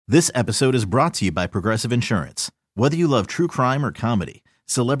This episode is brought to you by Progressive Insurance. Whether you love true crime or comedy,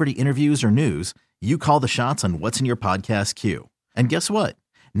 celebrity interviews or news, you call the shots on what's in your podcast queue. And guess what?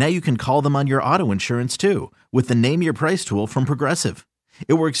 Now you can call them on your auto insurance too with the Name Your Price tool from Progressive.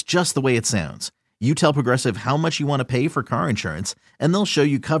 It works just the way it sounds. You tell Progressive how much you want to pay for car insurance, and they'll show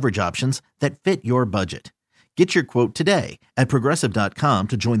you coverage options that fit your budget. Get your quote today at Progressive.com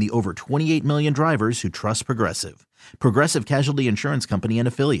to join the over 28 million drivers who trust Progressive. Progressive Casualty Insurance Company and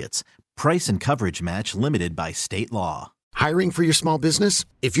Affiliates. Price and coverage match limited by state law. Hiring for your small business?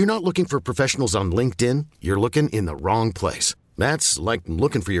 If you're not looking for professionals on LinkedIn, you're looking in the wrong place. That's like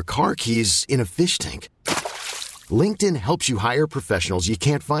looking for your car keys in a fish tank. LinkedIn helps you hire professionals you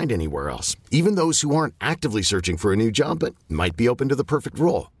can't find anywhere else, even those who aren't actively searching for a new job but might be open to the perfect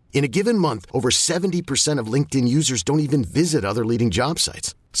role. In a given month, over 70% of LinkedIn users don't even visit other leading job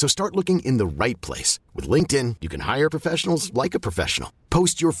sites. So start looking in the right place. With LinkedIn, you can hire professionals like a professional.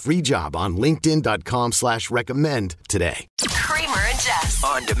 Post your free job on linkedin.com/recommend today. Kramer and Jess.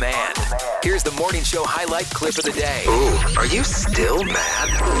 On demand. Here's the morning show highlight clip of the day. Ooh, are you still mad?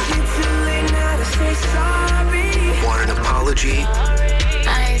 Want an apology?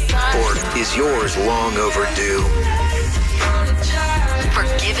 Or is yours long overdue?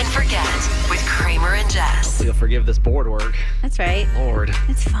 Forgive and forget with Kramer and Jess. You'll forgive this board work. That's right. Lord.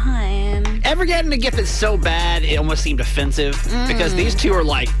 It's fine. Ever getting a gift that's so bad it almost seemed offensive? Because these two are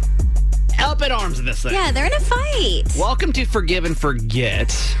like up in arms in this thing. Yeah, they're in a fight. Welcome to Forgive and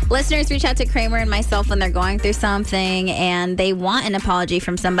Forget. Listeners reach out to Kramer and myself when they're going through something and they want an apology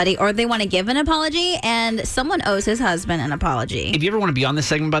from somebody or they want to give an apology and someone owes his husband an apology. If you ever want to be on this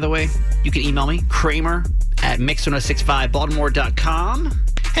segment, by the way, you can email me, Kramer@mix1065baltimore.com.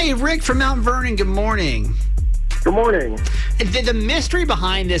 Hey, Rick from Mount Vernon, good morning. Good morning. The mystery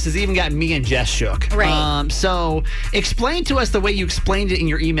behind this has even got me and Jess shook. Right. So explain to us the way you explained it in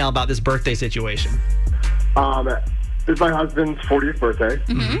your email about this birthday situation. It's my husband's 40th birthday,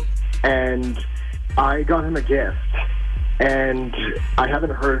 and I got him a gift, and I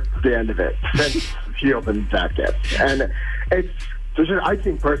haven't heard the end of it since he opened that gift. And I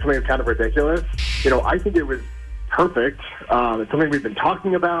think personally it's kind of ridiculous. I think it was perfect. It's something we've been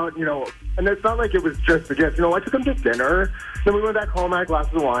talking about, and it's not like it was just a gift. I took him to dinner, then we went back home, had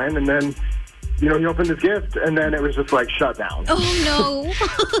glasses of wine, and then, he opened his gift, and then it was just like shut down. Oh, no.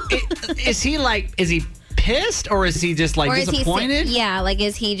 Is he pissed, or is he just disappointed?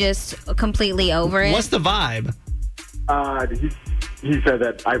 Is he just completely over it? What's the vibe? He said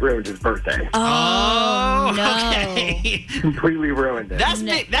that I ruined his birthday. Oh, no. Okay. Completely ruined it. That's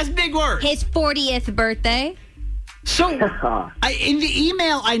big. That's big word. His 40th birthday? So, in the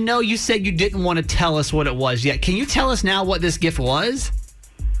email, I know you said you didn't want to tell us what it was yet. Can you tell us now what this gift was?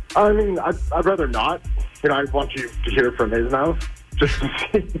 I mean, I'd rather not. I want you to hear it from his mouth, just to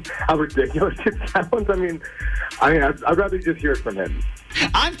see how ridiculous it sounds. I'd rather just hear it from him.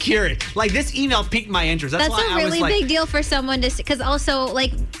 I'm curious. This email piqued my interest. That's a really big deal for someone to, because also,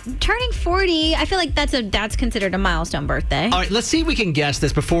 turning 40, I feel like that's considered a milestone birthday. All right, let's see if we can guess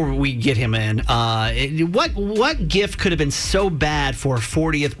this before we get him in. What gift could have been so bad for a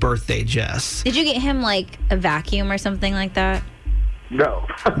 40th birthday, Jess? Did you get him, a vacuum or something like that? No.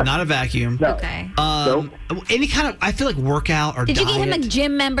 Not a vacuum. No. Okay. Nope. Any kind of, I feel like workout or Did you diet. get him a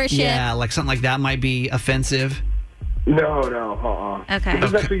gym membership? Yeah, something like that might be offensive. No. Okay.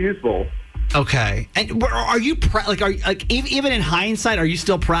 It's actually useful. Okay. And are you proud? Even in hindsight, are you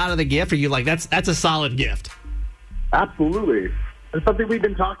still proud of the gift? Or are you that's a solid gift? Absolutely. It's something we've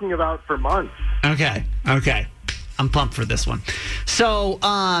been talking about for months. Okay. I'm pumped for this one. So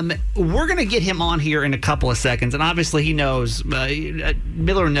we're going to get him on here in a couple of seconds. And obviously he knows,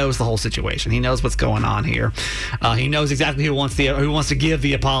 Miller knows the whole situation. He knows what's going on here. He knows exactly who wants to give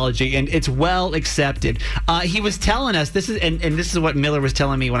the apology. And it's well accepted. He was telling us, this is what Miller was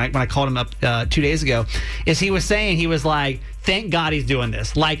telling me when I called him up 2 days ago, is he was like, thank God he's doing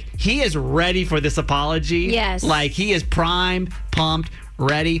this. He is ready for this apology. Yes. He is primed, pumped,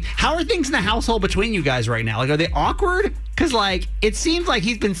 ready. How are things in the household between you guys right now? Are they awkward? Because, it seems like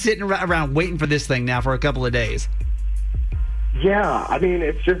he's been sitting around waiting for this thing now for a couple of days. Yeah,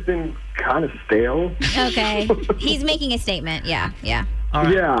 it's just been kind of stale. Okay. He's making a statement. Yeah. All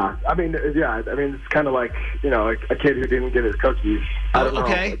right. Yeah, it's kind of like, a kid who didn't get his cookies. I don't know.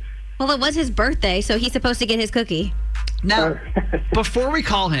 Okay. Well, it was his birthday, so he's supposed to get his cookie. Now, before we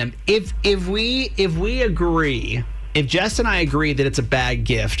call him, if we agree, if Jess and I agree that it's a bad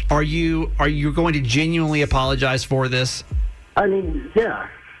gift, are you going to genuinely apologize for this? Yeah.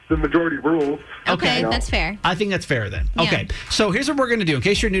 the majority rules. Okay, You know? that's fair. I think that's fair then. Yeah. Okay, so here's what we're going to do. In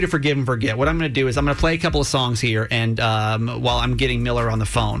case you're new to Forgive and Forget, what I'm going to do is I'm going to play a couple of songs here, and while I'm getting Miller on the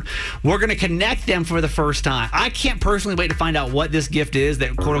phone, we're going to connect them for the first time. I can't personally wait to find out what this gift is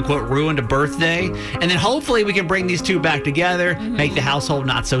that quote-unquote ruined a birthday, and then hopefully we can bring these two back together, make the household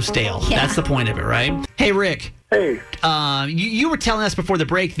not so stale. Yeah. That's the point of it, right? Hey, Rick. Hey, You were telling us before the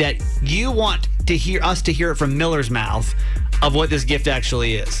break that you want to hear it from Miller's mouth of what this gift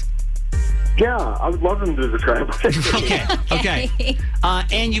actually is. yeah, I would love him to describe it. Okay.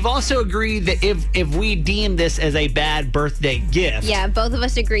 And you've also agreed that if we deem this as a bad birthday gift, Yeah, both of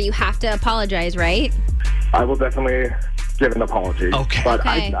us agree you have to apologize, right? I will definitely give an apology. Okay. But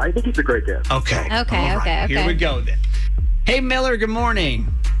Okay. I think it's a great gift. Okay. Okay, All right. okay. Here we go then. Hey, Miller. Good morning.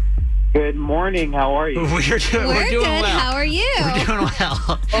 Good morning. How are you? We're doing We're good. well. How are you? We're doing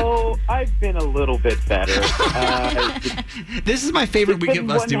well. Oh, I've been a little bit better. This is my favorite It's week been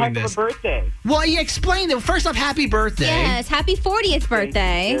of us one doing heck this. of a birthday. Well, you explained it. First off, happy birthday. Yes, happy 40th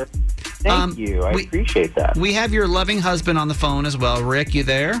birthday. Thank you. I appreciate that. We have your loving husband on the phone as well. Rick, you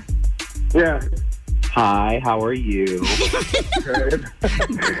there? Yeah. Hi, how are you? Good.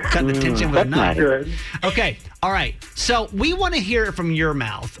 Cut the tension with a that's knife. nice. Good. Okay, all right. So we want to hear it from your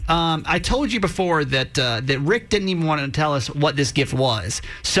mouth. I told you before that that Rick didn't even want to tell us what this gift was.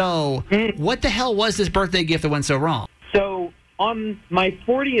 So what the hell was this birthday gift that went so wrong? So, on my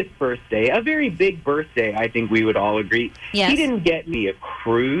 40th birthday, a very big birthday, I think we would all agree, Yes. he didn't get me a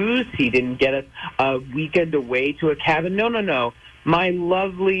cruise. He didn't get us a weekend away to a cabin. No. My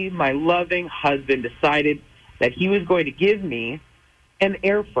loving husband decided that he was going to give me an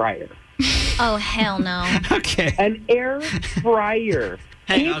air fryer. Oh, hell no. Okay. An air fryer.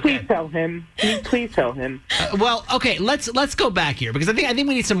 Hey, Can you okay. please tell him? Well, okay, let's go back here because I think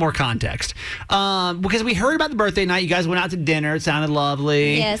we need some more context. Because we heard about the birthday night. You guys went out to dinner. It sounded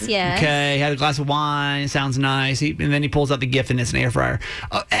lovely. Yes. Okay, had a glass of wine. Sounds nice. And then he pulls out the gift and it's an air fryer.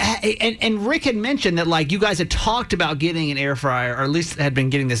 And Rick had mentioned that like you guys had talked about getting an air fryer, or at least had been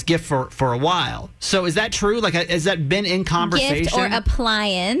getting this gift for a while. So is that true? Like, has that been in conversation? Gift or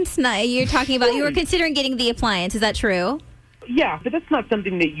appliance. No, you're talking about, you were considering getting the appliance. Is that true? Yeah, but that's not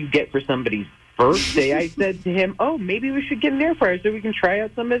something that you get for somebody's birthday. I said to him, oh, maybe we should get an air fryer so we can try out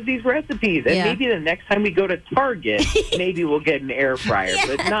some of these recipes. And Yeah. maybe the next time we go to Target, maybe we'll get an air fryer. Yes.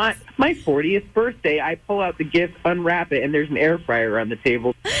 But not my 40th birthday. I pull out the gift, unwrap it, and there's an air fryer on the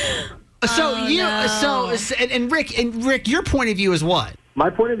table. So no. and Rick, your point of view is what?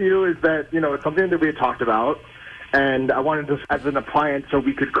 My point of view is that, it's something that we had talked about, and I wanted this as an appliance so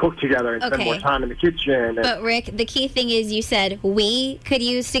we could cook together and spend Okay. more time in the kitchen. And But Rick, the key thing is you said we could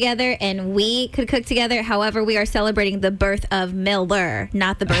use together and we could cook together. However, we are celebrating the birth of Miller,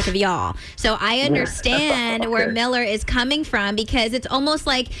 not the birth of y'all. So I understand where Okay. Miller is coming from, because it's almost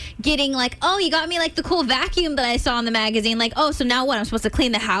like getting like, oh, you got me like the cool vacuum that I saw in the magazine. Like, oh, so now what? I'm supposed to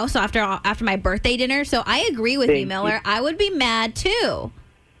clean the house after my birthday dinner. So I agree with you, Thank Miller. you. I would be mad too.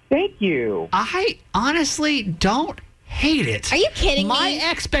 Thank you. I honestly don't hate it. Are you kidding my me?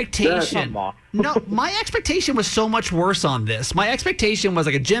 expectation? Yeah, No, my expectation was so much worse on this. My expectation was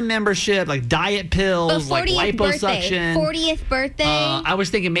like a gym membership, like diet But pills, like 40th birthday. liposuction. 40th birthday. I was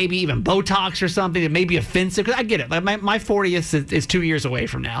thinking maybe even Botox or something that may be offensive. Because I get it. Like my 40th is 2 years away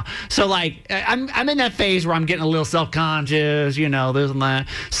from now. So like I'm in that phase where I'm getting a little self-conscious, this and that.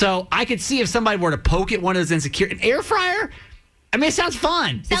 So I could see if somebody were to poke at one of those insecure. An air fryer? I mean, it sounds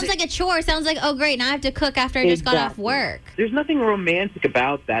fun. Sounds like a chore. Sounds like, oh, great, now I have to cook after I just got off work. There's nothing romantic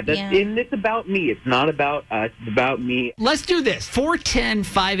about that. And it's about me. It's not about us. It's about me. Let's do this.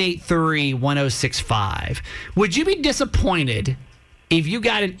 410-583-1065. Would you be disappointed if you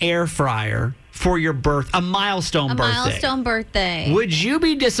got an air fryer for your a milestone birthday? Milestone birthday. Would you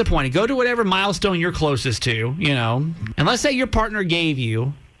be disappointed? Go to whatever milestone you're closest to, and let's say your partner gave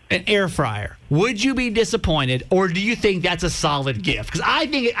you an air fryer. Would you be disappointed, or do you think that's a solid gift? Because I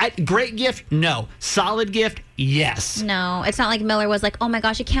think great gift, no. Solid gift, yes. No, it's not like Miller was like, oh my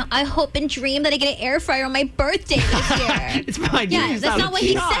gosh, I hope and dream that I get an air fryer on my birthday this year. It's my Yeah, it's that's not a what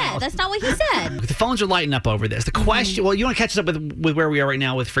he child. said. That's not what he said. The phones are lighting up over this. The question, well, you want to catch us up with where we are right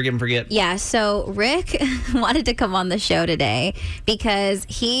now with Forgive and Forget? Yeah, so Rick wanted to come on the show today because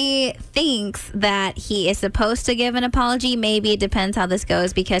he thinks that he is supposed to give an apology. Maybe it depends how this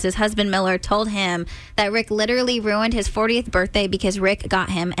goes, because his husband Miller told him that Rick literally ruined his 40th birthday because Rick got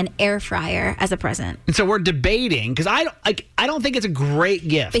him an air fryer as a present. And so we're debating, because I don't think it's a great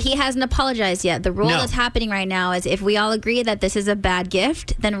gift. But he hasn't apologized yet. The rule No. that's happening right now is if we all agree that this is a bad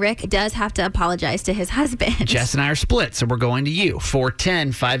gift, then Rick does have to apologize to his husband. Jess and I are split, so we're going to you.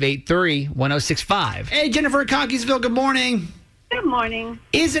 410-583-1065. Hey, Jennifer in Cockeysville, good morning. Good Good morning.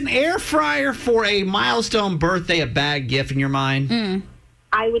 Is an air fryer for a milestone birthday a bad gift in your mind?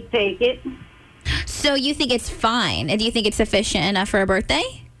 I would take it. So you think it's fine? Do you think it's sufficient enough for a birthday?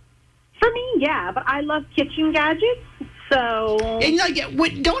 For me, yeah, but I love kitchen gadgets, so... And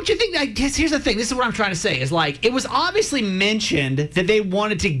don't you think that, here's the thing, this is what I'm trying to say, is like, it was obviously mentioned that they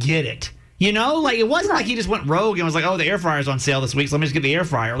wanted to get it. You know, like it wasn't like he just went rogue and was like, oh, the air fryer's on sale this week, so let me just get the air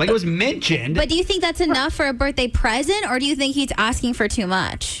fryer. Like it was mentioned. But do you think that's enough for a birthday present, or do you think he's asking for too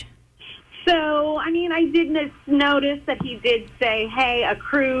much? So, I mean, I did notice that he did say, hey, a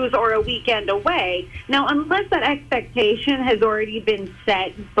cruise or a weekend away. Now, unless that expectation has already been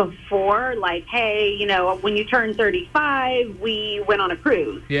set before, like, hey, you know, when you turn 35, we went on a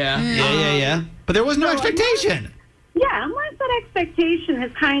cruise. Yeah. But there was no expectation. Yeah, unless that expectation has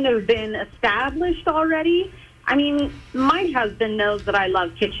kind of been established already. I mean, my husband knows that I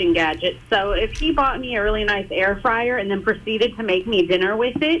love kitchen gadgets, so if he bought me a really nice air fryer and then proceeded to make me dinner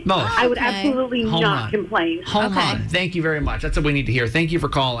with it, I would absolutely not complain. Hold on. Thank you very much. That's what we need to hear. Thank you for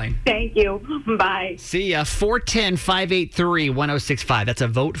calling. Thank you. Bye. See ya. 410-583-1065. That's a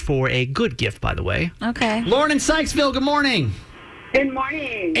vote for a good gift, by the way. Okay. Lauren in Sykesville, good morning. Good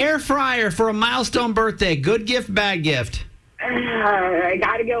morning. Air fryer for a milestone birthday. Good gift, bad gift? I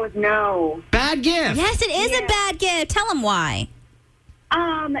gotta go with no. Bad gift. Yes, it is a bad gift. Tell him why.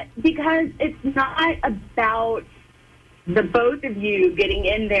 Because it's not about the both of you getting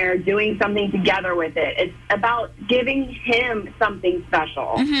in there, doing something together with it. It's about giving him something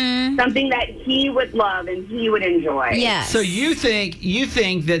special, something that he would love and he would enjoy. Yes. So you think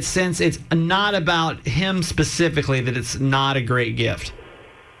that since it's not about him specifically, that it's not a great gift?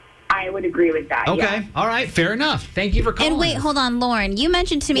 I would agree with that. Okay. Yeah. All right. Fair enough. Thank you for calling. And wait, hold on, Lauren. You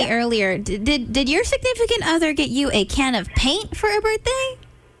mentioned to me earlier, did your significant other get you a can of paint for a birthday?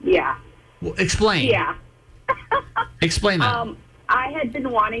 Yeah. Well, explain. Yeah. Explain that. I had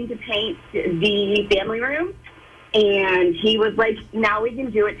been wanting to paint the family room, and he was like, now we can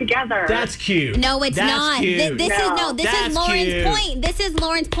do it together. That's cute. No, it's not. Cute. This is Lauren's point. This is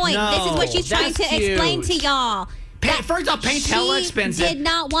Lauren's point. No, this is what she's trying to explain to y'all. First off, paint's hella expensive. She did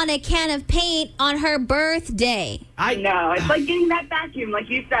not want a can of paint on her birthday. I know. It's like getting that vacuum, like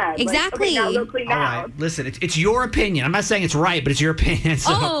you said. Exactly. Like, okay, now go clean the house. Right. Listen, it's your opinion. I'm not saying it's right, but it's your opinion.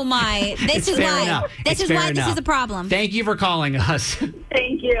 So oh, my. This is why. This is a problem. Thank you for calling us.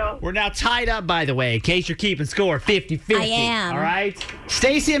 Thank you. We're now tied up, by the way, in case you're keeping score, 50-50. I am. All right?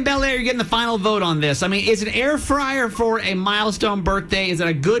 Stacy and Bel Air, you're getting the final vote on this. I mean, is an air fryer for a milestone birthday, is it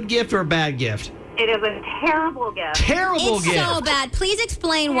a good gift or a bad gift? It is a terrible gift. Terrible gift. It's so bad. Please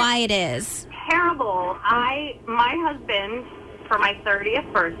explain why it is. Terrible. My husband, for my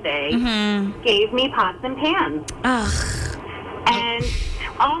 30th birthday, gave me pots and pans. Ugh. And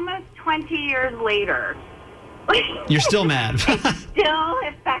almost 20 years later, you're still mad. It still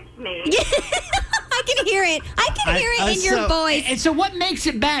affects me. I can hear it. I can hear it in your voice. And so what makes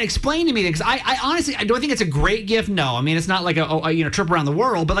it bad? Explain to me. Because I honestly, I don't think it's a great gift. No. I mean, it's not like a trip around the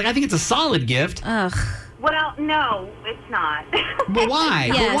world, but like I think it's a solid gift. Ugh. Well, no, it's not. But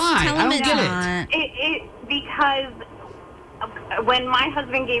why? Yes, but why? tell I him don't it's get not. it. Because when my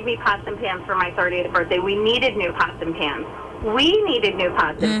husband gave me pots and pans for my 30th birthday, we needed new pots and pans. We needed new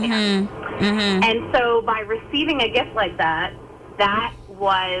pots and pans. And so by receiving a gift like that, that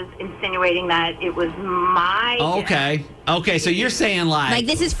was insinuating that it was my gift. Okay, so you're saying like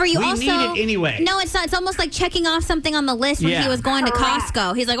this is for you. We also need it anyway. No, it's not. It's almost like checking off something on the list when he was going to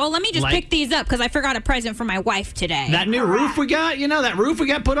Costco. He's like, oh, let me just pick these up because I forgot a present for my wife today. That new roof we got, that roof we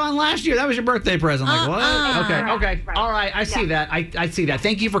got put on last year, that was your birthday present. Like, what? Okay. Right. All right, I see that. I see that.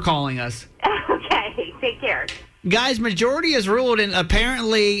 Thank you for calling us. Okay, take care. Guys, majority has ruled, and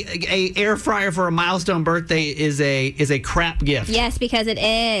apparently a air fryer for a milestone birthday is a crap gift. Yes, because it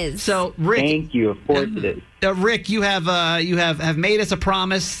is. So, Rick, thank you. Of course it is. Rick, you have made us a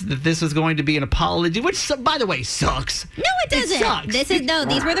promise that this is going to be an apology, which, by the way, sucks. No, it doesn't. It sucks.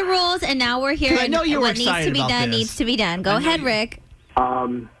 These were the rules, and now we're here. I know you were what needs to be done needs to be done. Go ahead, Rick.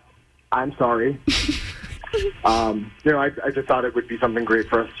 I'm sorry. I just thought it would be something great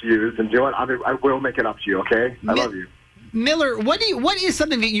for us to use, and you know what? I will make it up to you. Okay? I love you. Miller, what is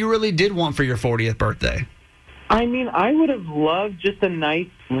something that you really did want for your 40th birthday? I mean, I would have loved just a nice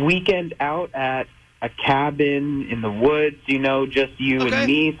weekend out at a cabin in the woods, just you and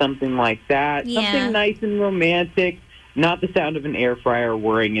me, something like that. Yeah. Something nice and romantic, not the sound of an air fryer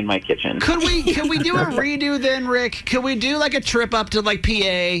whirring in my kitchen. Could we do a redo then, Rick? Could we do like a trip up to like PA?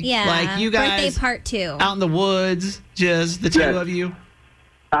 Yeah. Like you guys birthday part 2. out in the woods, just the two of you?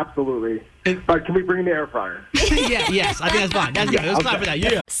 Absolutely. But can we bring in the air fryer? Yes, I think that's fine. That's good. Let's clap for that.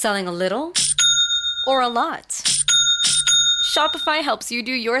 Yeah. Selling a little or a lot? Shopify helps you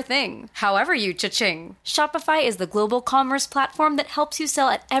do your thing, however you cha-ching. Shopify is the global commerce platform that helps you sell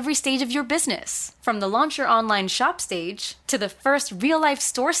at every stage of your business. From the launch your online shop stage, to the first real-life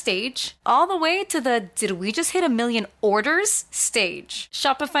store stage, all the way to the did we just hit 1 million orders stage.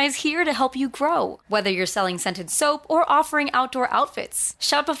 Shopify's here to help you grow. Whether you're selling scented soap or offering outdoor outfits,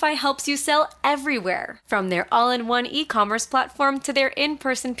 Shopify helps you sell everywhere. From their all-in-one e-commerce platform to their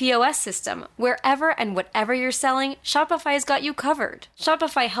in-person POS system. Wherever and whatever you're selling, Shopify's got you covered.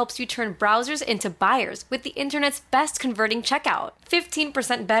 Shopify helps you turn browsers into buyers with the internet's best converting checkout.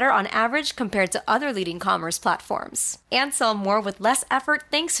 15% better on average compared to other leading commerce platforms. And sell more with less effort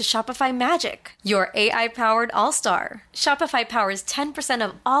thanks to Shopify Magic, your AI-powered all-star. Shopify powers 10%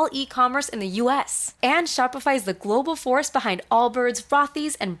 of all e-commerce in the U.S. And Shopify is the global force behind Allbirds,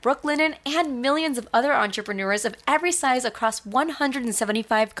 Rothy's, and Brooklinen, and millions of other entrepreneurs of every size across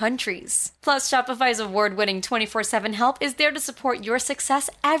 175 countries. Plus, Shopify's award-winning 24/7 help is there to support your success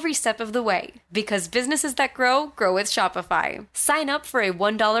every step of the way. Because businesses that grow with Shopify. Sign up for a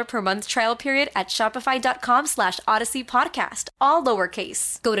 $1 per month trial period at shopify.com/Odyssey Podcast, all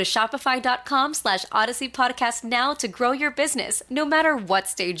lowercase. Go to shopify.com/Odyssey Podcast now to grow your business, no matter what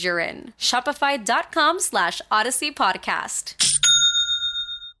stage you're in. Shopify.com/Odyssey Podcast.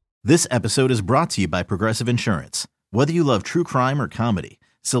 This episode is brought to you by Progressive Insurance. Whether you love true crime or comedy,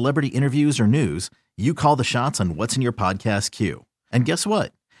 celebrity interviews or news, you call the shots on what's in your podcast queue. And guess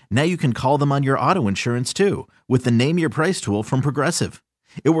what? Now you can call them on your auto insurance too, with the Name Your Price tool from Progressive.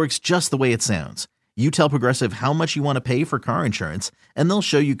 It works just the way it sounds. You tell Progressive how much you want to pay for car insurance, and they'll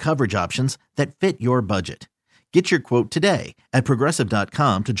show you coverage options that fit your budget. Get your quote today at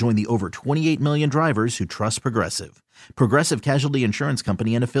Progressive.com to join the over 28 million drivers who trust Progressive. Progressive Casualty Insurance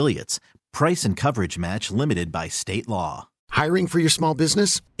Company and Affiliates. Price and coverage match limited by state law. Hiring for your small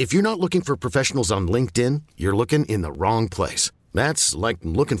business? If you're not looking for professionals on LinkedIn, you're looking in the wrong place. That's like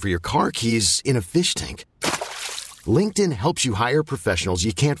looking for your car keys in a fish tank. LinkedIn helps you hire professionals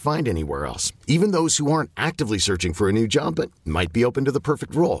you can't find anywhere else, even those who aren't actively searching for a new job but might be open to the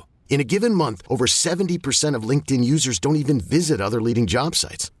perfect role. In a given month, over 70% of LinkedIn users don't even visit other leading job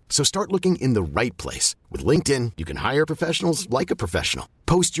sites. So start looking in the right place. With LinkedIn, you can hire professionals like a professional.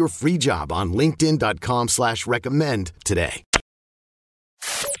 Post your free job on linkedin.com/recommend today.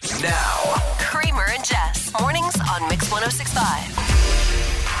 Now, Kramer and Jess. Mornings on Mix 106.5.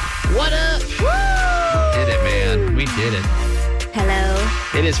 What up? Woo! Did it, man. We did it. Hello.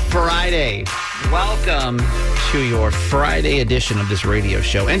 It is Friday. Welcome to your Friday edition of this radio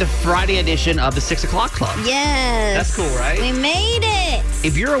show and a Friday edition of the 6 o'clock club. Yes. That's cool, right? We made it.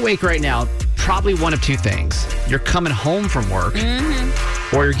 If you're awake right now, probably one of two things. You're coming home from work,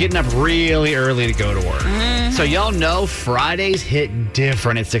 or you're getting up really early to go to work. So y'all know Fridays hit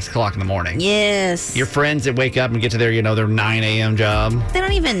different at 6 o'clock in the morning. Yes. Your friends that wake up and get to their, their 9 a.m. job. They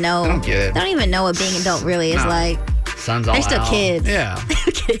don't even know. They don't get it. They don't even know what being an adult really is like. Sun's all They're still out. kids. Yeah.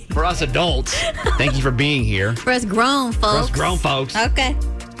 For us adults, thank you for being here. For us grown folks. Okay.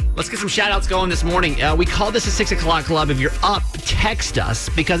 Let's get some shout-outs going this morning. We call this a 6 o'clock club. If you're up, text us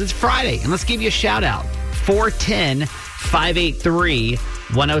because it's Friday. And let's give you a shout-out.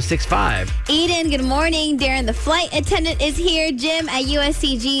 410-583-1065. Eden, good morning. Darren, the flight attendant, is here. Jim at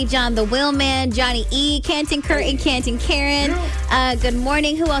USCG. John, the wheelman. Johnny E. Canton Curtin. Canton Karen. Good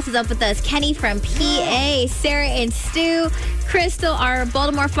morning. Who else is up with us? Kenny from PA. Sarah and Stu. Crystal, our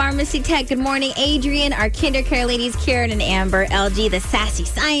Baltimore pharmacy tech. Good morning. Adrian, our kinder care ladies. Karen and Amber. LG, the sassy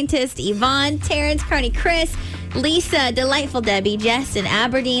scientist. Yvonne, Terrence, Carney, Chris. Lisa, delightful Debbie. Jess in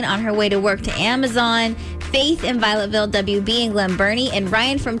Aberdeen on her way to work to Amazon. Faith in Violetville, WB in Glen Burnie. And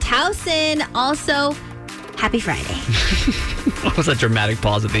Ryan from Towson. Also, happy Friday. What was that dramatic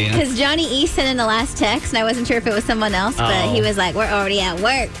pause at the end? Because Johnny E sent in the last text, and I wasn't sure if it was someone else, but he was like, we're already at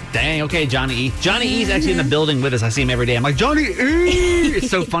work. Dang, okay, Johnny E. Johnny E's actually in the building with us. I see him every day. I'm like, Johnny E! It's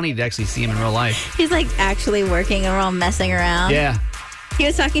so funny to actually see him in real life. He's like actually working, and we're all messing around. Yeah. He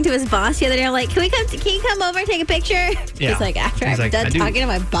was talking to his boss the other day. I'm like, can you come over and take a picture? Yeah. He's like, after I'm done talking to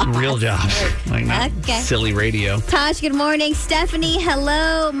my boss. Real job. Like, not silly radio. Tosh, good morning. Stephanie,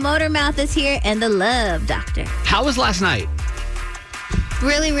 hello. Motormouth is here, and the Love Doctor. How was last night?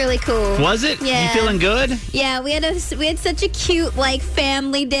 Really, really cool. Was it? Yeah. You feeling good? Yeah, we had such a cute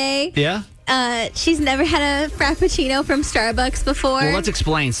family day. Yeah. She's never had a Frappuccino from Starbucks before. Well, let's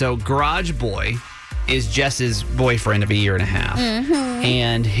explain. So, Garage Boy is Jess's boyfriend of a year and a half.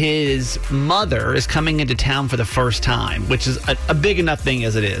 And his mother is coming into town for the first time, which is a big enough thing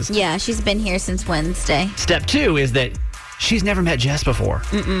as it is. Yeah, she's been here since Wednesday. Step 2 is that she's never met Jess before.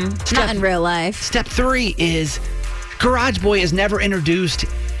 Not in real life. Step 3 is Garage Boy has never introduced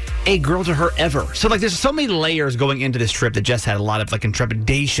a girl to her ever. So, like, there's so many layers going into this trip that Jess had a lot of, like,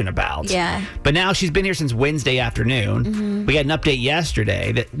 intrepidation about. Yeah. But now she's been here since Wednesday afternoon. Mm-hmm. We got an update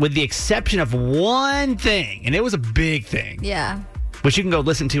yesterday that, with the exception of one thing, and it was a big thing. Yeah. Which you can go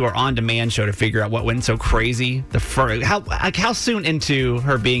listen to our on-demand show to figure out what went so crazy. How soon into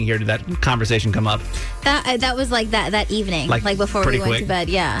her being here did that conversation come up? That was like that evening, like before we went to bed.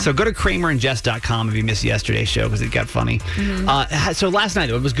 Yeah. So go to KramerandJess.com if you missed yesterday's show because it got funny. Mm-hmm. So last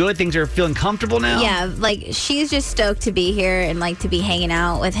night, it was good. Things are feeling comfortable now. Yeah, like she's just stoked to be here and like to be hanging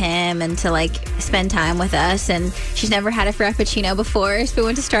out with him and to like spend time with us. And she's never had a Frappuccino before. So we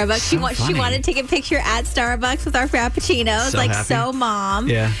went to Starbucks. She wanted to take a picture at Starbucks with our Frappuccinos. So mom.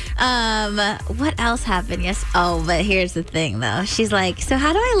 Yeah. What else happened? Yes. Oh, but here's the thing though. She's like, so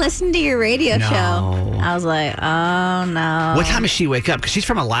how do I listen to your radio show? I was like, oh no. What time does she wake up? Because she's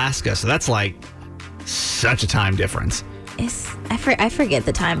from Alaska, so that's like such a time difference. I forget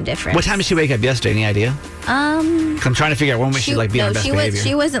the time difference. What time did she wake up yesterday? Any idea? I'm trying to figure out when we should like be on best behavior.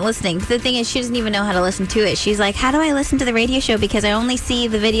 She wasn't listening. The thing is, she doesn't even know how to listen to it. She's like, how do I listen to the radio show? Because I only see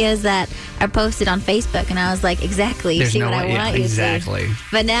the videos that are posted on Facebook. And I was like, exactly. There's see what I want you exactly. to.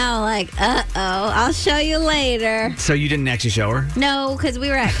 But now, like, I'll show you later. So you didn't actually show her? No, because we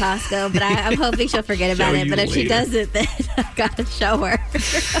were at Costco. But I'm hoping she'll forget about it. But if she doesn't, then I gotta show her.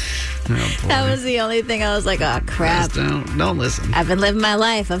 That was the only thing I was like, oh crap. Just don't listen. I've been living my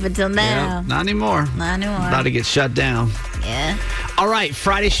life up until now. Yeah, not anymore. About to get shut down. Yeah. All right,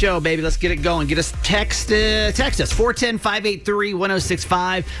 Friday show, baby. Let's get it going. Get us text us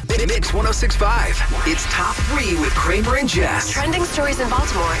 410-583-1065. Mix 1065. It's Top 3 with Kramer and Jess. Trending stories in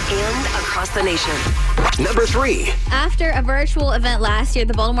Baltimore and across the nation. Number 3. After a virtual event last year,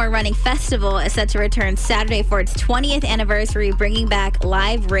 the Baltimore Running Festival is set to return Saturday for its 20th anniversary, bringing back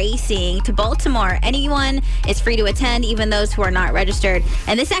live racing to Baltimore. Anyone is free to attend, even those who are not registered.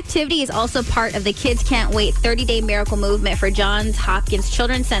 And this activity is also part of the Kids Can't Wait 30-Day Miracle Movement for Johns Hopkins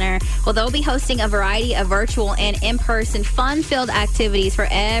Children's Center. Well, they'll be hosting a variety of virtual and in-person fun-filled activities for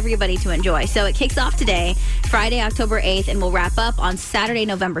everybody to enjoy. So it kicks off today, Friday, October 8th, and will wrap up on Saturday,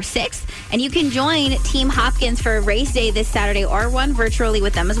 November 6th. And you can join Team Hopkins for a race day this Saturday or run virtually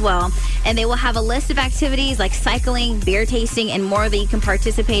with them as well. And they will have a list of activities like cycling, beer tasting, and more that you can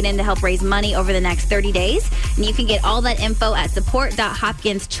participate in to help raise money over the next 30 days. And you can get all that info at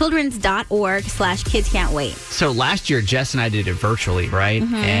support.hopkinschildrens.org/kidscan'twait. So last year, Jess and I did it virtually, right?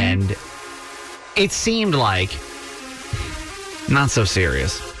 Mm-hmm. And it seemed like not so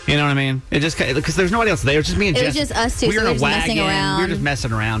serious. You know what I mean? It just because there's nobody else there. It was just me and Jess. It was just us two. We were so in a wagon. Messing around. We were just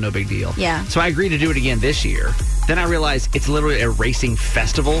messing around. No big deal. Yeah. So I agreed to do it again this year. Then I realized it's literally a racing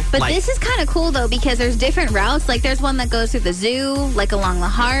festival. But this is kind of cool, though, because there's different routes. Like, there's one that goes through the zoo, like along the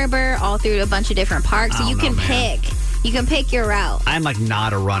harbor, all through a bunch of different parks. So you can pick. You can pick your route. I'm like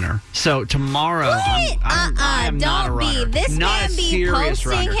not a runner. So tomorrow, I'm not a runner. This man be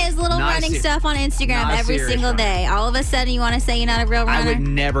posting his little running stuff on Instagram every single day. All of a sudden, you want to say you're not a real runner? I would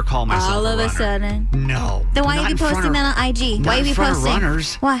never call myself a runner. All of a sudden. No. Then why are you posting that on IG? Why are you posting?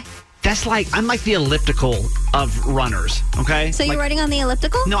 Runners. Why? That's like, I'm like the elliptical of runners, okay? So you're running on the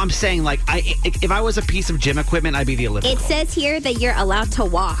elliptical? No, I'm saying like, if I was a piece of gym equipment, I'd be the elliptical. It says here that you're allowed to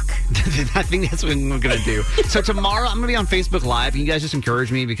walk. I think that's what I'm going to do. So tomorrow, I'm going to be on Facebook Live. You guys just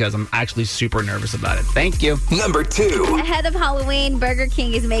encourage me because I'm actually super nervous about it. Thank you. Number 2. Ahead of Halloween, Burger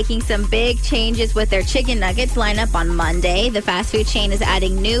King is making some big changes with their chicken nuggets lineup on Monday. The fast food chain is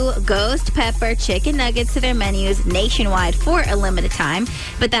adding new ghost pepper chicken nuggets to their menus nationwide for a limited time.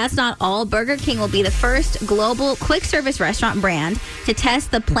 But that's not all. Burger King will be the first global quick service restaurant brand to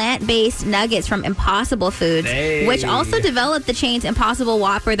test the plant-based nuggets from Impossible Foods, which also developed the chain's Impossible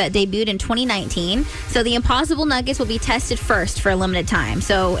Whopper that debuted in 2019. So the Impossible Nuggets will be tested first for a limited time.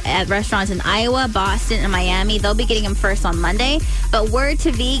 So at restaurants in Iowa, Boston, and Miami, they'll be getting them first on Monday. But word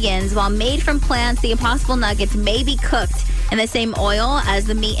to vegans, while made from plants, the Impossible Nuggets may be cooked in the same oil as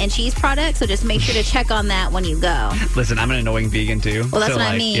the meat and cheese products. So just make sure to check on that when you go. Listen, I'm an annoying vegan too. Well, that's what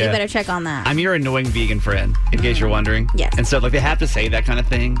I mean. Yeah. You better check on that. I'm your annoying vegan friend, in case you're wondering. Yes. And so like they have to say that kind of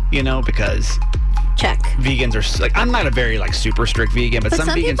thing, you know, because vegans are like, I'm not a very like super strict vegan, but some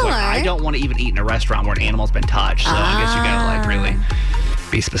vegans like, I don't want to even eat in a restaurant where an animal's been touched. So I guess you gotta like really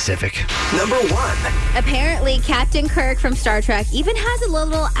be specific. Number 1. Apparently, Captain Kirk from Star Trek even has a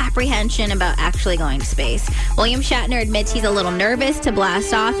little apprehension about actually going to space. William Shatner admits he's a little nervous to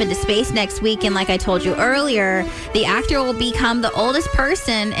blast off into space next week. And like I told you earlier, the actor will become the oldest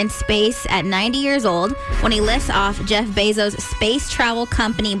person in space at 90 years old when he lifts off Jeff Bezos' space travel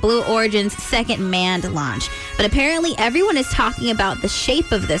company Blue Origin's second manned launch. But apparently everyone is talking about the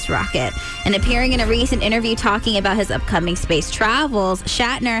shape of this rocket. And appearing in a recent interview talking about his upcoming space travels,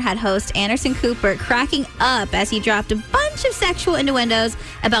 Shatner had host Anderson Cooper cracking up as he dropped a bunch of sexual innuendos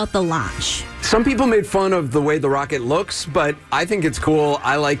about the launch. Some people made fun of the way the rocket looks, but I think it's cool.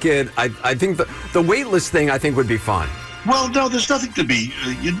 I like it. I think the weightless thing I think would be fun. Well, no, there's nothing to be,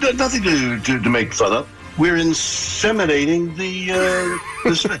 nothing to make fun of. We're inseminating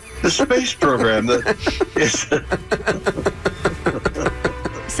the space program.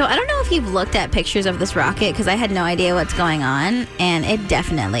 So I don't know if you've looked at pictures of this rocket because I had no idea what's going on, and it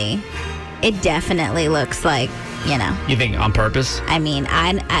definitely looks like, you know. You think on purpose? I mean,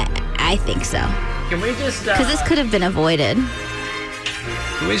 I think so. Can we just? Because this could have been avoided.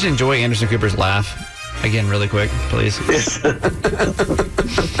 Can we just enjoy Anderson Cooper's laugh again, really quick, please?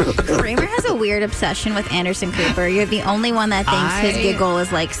 Kramer has a weird obsession with Anderson Cooper. You're the only one that thinks his giggle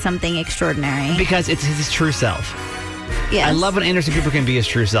is like something extraordinary. Because it's his true self. Yes. I love when Anderson Cooper can be his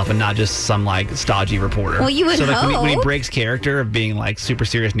true self and not just some like stodgy reporter. Well, you would so like hope. When he breaks character of being like super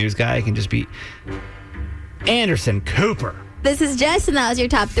serious news guy, he can just be Anderson Cooper. This is Jess, and that was your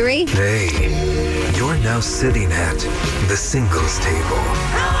top 3. Hey, you're now sitting at the singles table.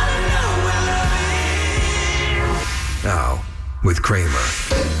 Now, with Kramer.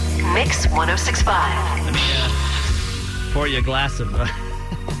 Mix 1065. Let me pour you a glass of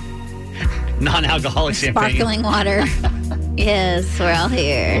non-alcoholic champagne. Sparkling water. Yes, we're all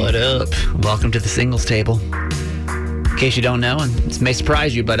here. What up? Welcome to the singles table. In case you don't know, and this may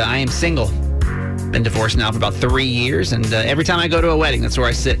surprise you, but I am single. Been divorced now for about 3 years, and every time I go to a wedding, that's where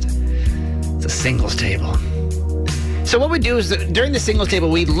I sit. It's a singles table. So what we do is during the singles table,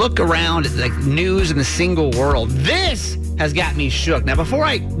 we look around at like news in the single world. This has got me shook. Now, before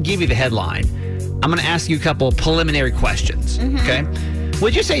I give you the headline, I'm going to ask you a couple preliminary questions. Okay?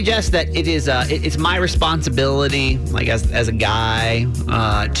 Would you say, Jess, that it is it's my responsibility, like as a guy,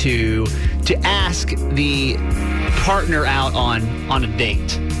 to ask the partner out on a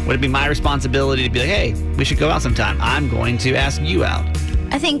date? Would it be my responsibility to be like, hey, we should go out sometime? I'm going to ask you out.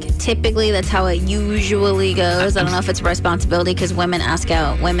 I think typically that's how it usually goes. I don't know if it's a responsibility because women ask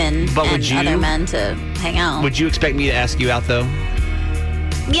out women and other men to hang out. Would you expect me to ask you out, though?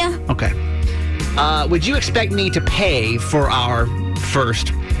 Yeah. Okay. Would you expect me to pay for our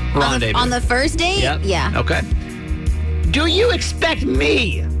first rendezvous? On the first date? Yep. Yeah. Okay. Do you expect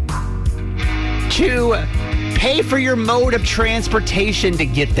me to pay for your mode of transportation to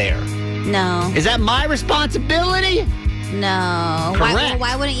get there? No. Is that my responsibility? No. Correct.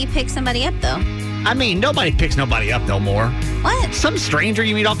 Why wouldn't you pick somebody up, though? I mean, nobody picks nobody up no more. What? Some stranger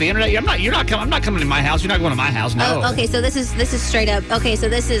you meet off the internet. I'm not coming to my house. You're not going to my house. No. Oh, okay, so this is straight up. Okay, so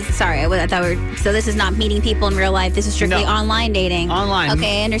this is so this is not meeting people in real life. This is strictly online dating. Online.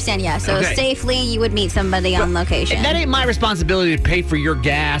 Okay, I understand. Yeah. So safely you would meet somebody on location. That ain't my responsibility to pay for your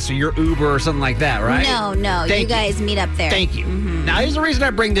gas or your Uber or something like that, right? No. You guys meet up there. Thank you. Now, here's the reason I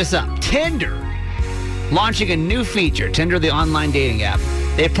bring this up. Tinder launching a new feature. Tinder, the online dating app.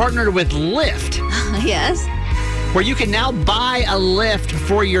 They've partnered with Lyft. Yes. Where you can now buy a Lyft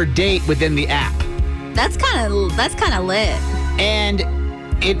for your date within the app. That's kind of lit. And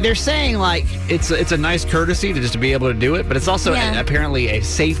they're saying like it's a nice courtesy to be able to do it, but it's also apparently a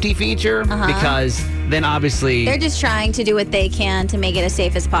safety feature because then obviously they're just trying to do what they can to make it as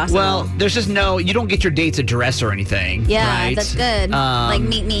safe as possible. Well, there's just you don't get your date's address or anything. Yeah, right? that's good. Like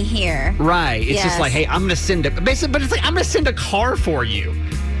meet me here. Right. It's just like, hey, I'm gonna send but it's like I'm gonna send a car for you.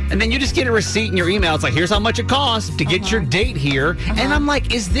 And then you just get a receipt in your email. It's like, here's how much it costs to get your date here. And I'm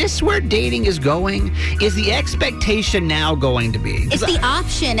like, is this where dating is going? Is the expectation now going to be? It's the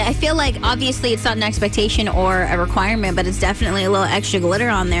option. I feel like, obviously, it's not an expectation or a requirement, but it's definitely a little extra glitter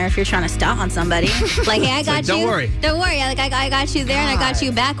on there if you're trying to stunt on somebody. Like, hey, I got you. Don't worry. Don't worry. Like, I got you there and I got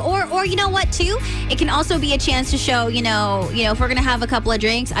you back. Or you know what, too? It can also be a chance to show, you know, if we're going to have a couple of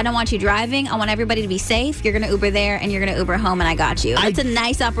drinks, I don't want you driving. I want everybody to be safe. You're going to Uber there and you're going to Uber home and I got you. It's a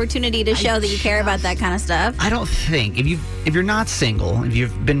nice opportunity to show that you care about that kind of stuff. I don't think if you're not single, if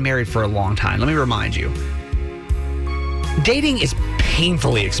you've been married for a long time, let me remind you, dating is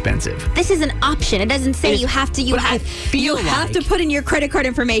painfully expensive. This is an option. It doesn't say you have to. You have to put in your credit card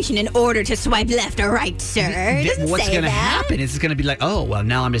information in order to swipe left or right, sir. It doesn't what's say going to that. happen is it's going to be like, oh, well,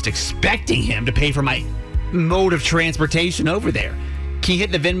 now I'm just expecting him to pay for my mode of transportation over there. Can you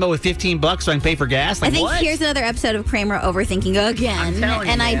hit the Venmo with $15 so I can pay for gas? Like, I think what? here's another episode of Kramer overthinking again. I'm telling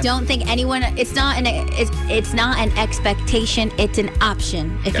you, and man. I don't think anyone. It's not an expectation. It's an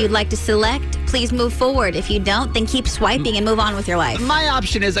option. If you'd like to select, please move forward. If you don't, then keep swiping and move on with your life. My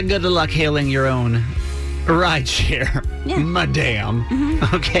option is a good luck hailing your own ride share. Yeah. Madam.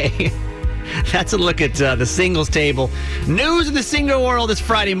 Okay. That's a look at the singles table. News in the single world this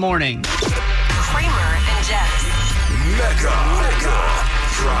Friday morning. Kramer and Jess. Mega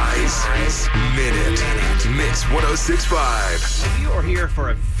Prize Minute. Mix 106.5. You are here for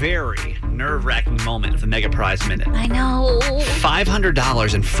a very nerve-wracking moment of the Mega Prize Minute. I know.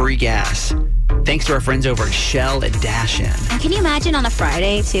 $500 in free gas. Thanks to our friends over at Shell and Dash In. And can you imagine on a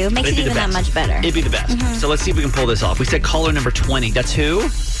Friday, too? Makes it even that much better. It'd be the best. So let's see if we can pull this off. We said caller number 20. That's who?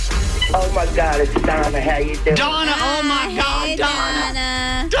 Oh, my God. It's Donna. How you doing? Donna. Oh, my God. Hey,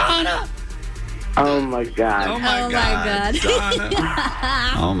 Donna. Donna. Oh, my God. Oh, my God. Donna.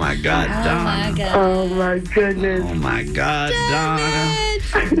 Oh, my God. Donna. Oh, my goodness. Oh, my God.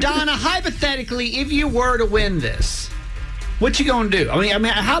 Donna. Donna, hypothetically, if you were to win this, what you gonna do? I mean,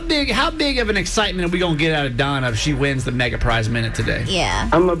 how big of an excitement are we gonna get out of Donna if she wins the Mega Prize Minute today? Yeah.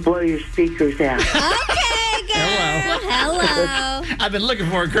 I'm gonna blow your speakers out. Okay, girl. Hello. I've been looking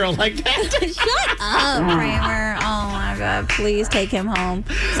for a girl like that. Shut up, Kramer. Oh my God! Please take him home.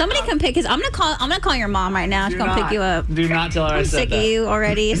 Somebody come pick his. I'm gonna call your mom right now. She's gonna pick you up. Do not tell her I said sick that. of you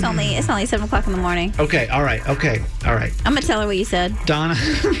already. It's only 7:00 in the morning. Okay. All right. I'm gonna tell her what you said. Donna.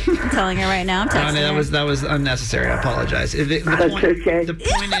 I'm telling her right now. I'm texting Donna, her. that was unnecessary. I apologize. The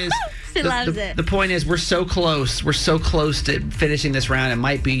point is. She loves it. The point is, we're so close. We're so close to finishing this round. It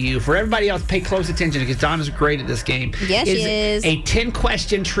might be you. For everybody else, pay close attention because Donna's great at this game. Yes, she is. A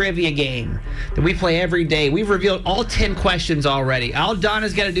 10-question trivia game that we play every day. We've revealed all 10 questions already. All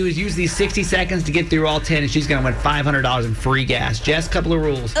Donna's got to do is use these 60 seconds to get through all 10, and she's going to win $500 in free gas. Jess, couple of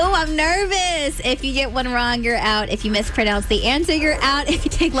rules. Oh, I'm nervous. If you get one wrong, you're out. If you mispronounce the answer, you're out. If you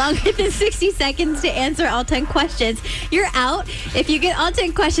take longer than 60 seconds to answer all 10 questions, you're out. If you get all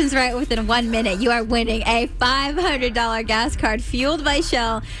 10 questions right within 1 minute, you are winning a $500 gas card fueled by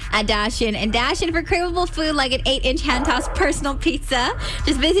Shell at Dashin. And Dashin for craveable food like an 8-inch hand-tossed personal pizza.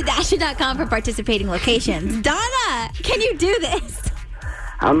 Just visit Dashin.com for participating locations. Donna, can you do this?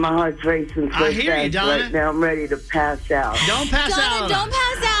 My heart's racing so I hear you, fast Donna. right now. I'm ready to pass out. Don't pass Donna, out. don't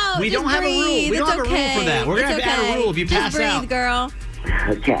pass out. We Just don't have a rule. breathe. We don't It's have a rule for that. We're going to have to add a rule if you pass Just breathe, out. girl.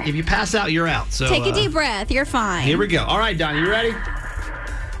 Okay. If you pass out, you're out. So Take a deep breath. You're fine. Here we go. All right, Donna, you ready?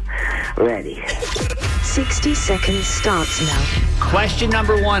 Ready. 60 seconds starts now. Question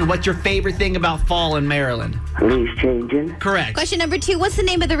number 1. What's your favorite thing about fall in Maryland? Leaves changing. Correct. Question number 2. What's the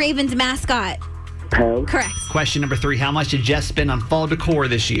name of the Ravens mascot? Poe. Correct. Question number 3. How much did Jess spend on fall decor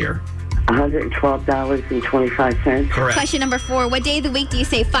this year? $112.25. Correct. Question number 4. What day of the week do you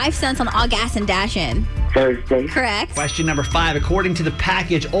save 5 cents on all gas and dash in? Thursday. Correct. Question number 5. According to the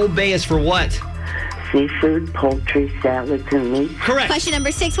package, Old Bay is for what? Seafood, poultry, salads, and meat. Correct. Question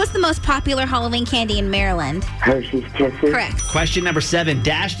number 6. What's the most popular Halloween candy in Maryland? Hershey's Kisses. Correct. Question number 7.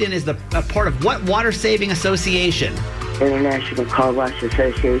 Dashed In is a part of what water-saving association? International Car Wash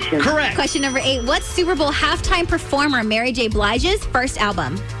Association. Correct. Question number 8. What's Super Bowl halftime performer Mary J. Blige's first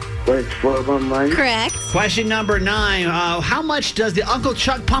album? What's 411? Correct. Question number 9. How much does the Uncle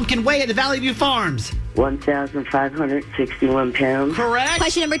Chuck pumpkin weigh at the Valley View Farms? 1,561 pounds. Correct.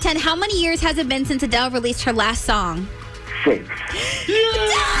 Question number 10. How many years has it been since Adele released her last song? 6.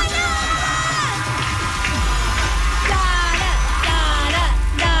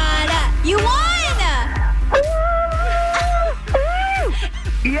 You won!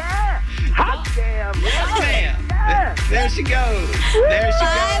 Yeah! Hot damn! Yeah. There she goes. There she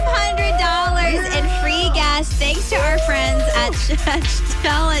goes. $500 in free gas thanks to our friends at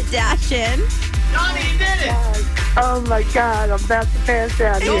Shell at Dashin. Donnie, you did it. Oh my God, I'm about to pass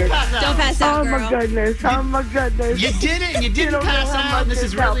out here. Don't pass out, Oh girl. my goodness, oh my goodness. You did it, and you didn't don't pass know how out. And much this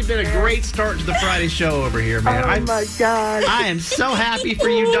has this really helps, been a man. great start to the Friday show over here, man. Oh my God. I am so happy for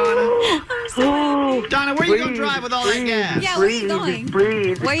you, Donna. I'm so happy. Donna, where are you going to drive with all that gas? Yeah, where are you going?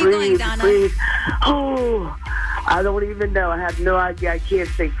 Breathe, Where are you going, Donna? Breathe. Oh, I don't even know. I have no idea. I can't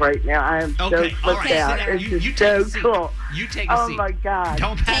think right now. I am Okay, so all flipped right, out. sit down. This You is take so a seat. cool. You take a Oh seat. my God.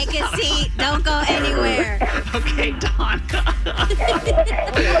 Don't pass Take a out. seat. Don't go anywhere. Okay, Donna.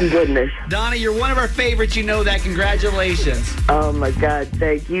 Oh my goodness. Donna, you're one of our favorites. You know that. Congratulations. Oh my God.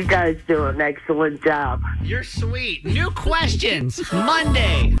 Thank you. You guys do an excellent job. You're sweet. New questions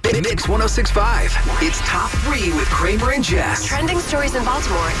Monday. Mix 106.5. It's Top 3 with Kramer and Jess. Trending stories in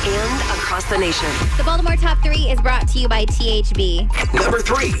Baltimore and across the nation. The Baltimore Top 3 is brought to you by THB. Number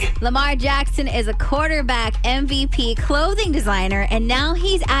 3. Lamar Jackson is a quarterback, MVP, clothing designer, and now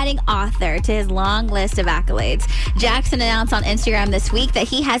he's adding author to his long list of accolades. Jackson announced on Instagram this week that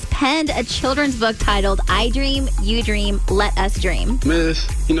he has penned a children's book titled I Dream, You Dream, Let Us Dream.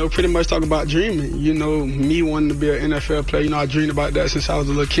 Miss, pretty much talk about dreaming. Me wanting to be an NFL player. I dreamed about that since I was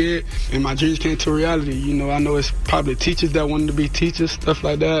a little kid, and my dreams came to reality. I know it's probably teachers that wanted to be teachers, stuff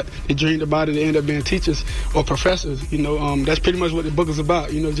like that. They dreamed about it, they end up being teachers or professors. That's pretty much what the book is about,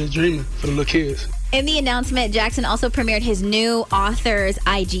 just dreaming for the little kids. In the announcement, Jackson also premiered his new author's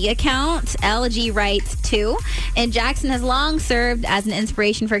IG account, LG Writes 2. And Jackson has long served as an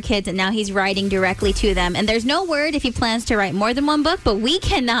inspiration for kids, and now he's writing directly to them. And there's no word if he plans to write more than one book, but we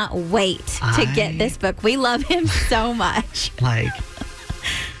cannot wait to get this book. We love him so much.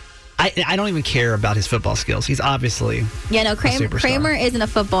 I don't even care about his football skills. He's obviously Kramer isn't a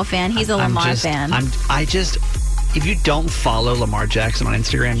football fan. He's a Lamar fan. If you don't follow Lamar Jackson on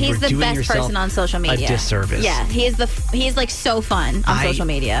Instagram, he's you're the doing best yourself person on social media. A disservice. Yeah, he's like so fun on social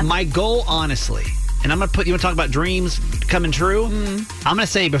media. My goal, honestly, and I'm gonna you want to talk about dreams coming true? I'm gonna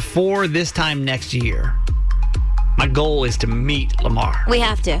say before this time next year, my goal is to meet Lamar. We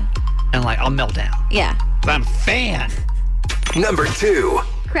have to. And I'll melt down. Yeah. I'm a fan. Number 2.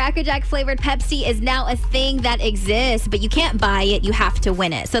 Cracker Jack flavored Pepsi is now a thing that exists, but you can't buy it, you have to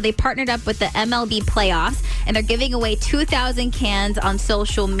win it. So they partnered up with the MLB playoffs, and they're giving away 2,000 cans on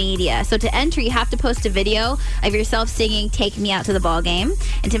social media. So to enter, you have to post a video of yourself singing Take Me Out to the Ball Game.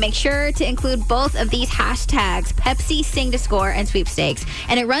 And to make sure to include both of these hashtags, Pepsi Sing to Score and Sweepstakes.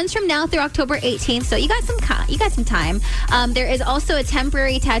 And it runs from now through October 18th, so you got some time. There is also a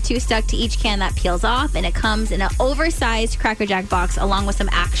temporary tattoo stuck to each can that peels off, and it comes in an oversized Cracker Jack box along with some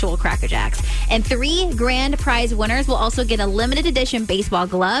actual Cracker Jacks. And 3 grand prize winners will also get a limited edition baseball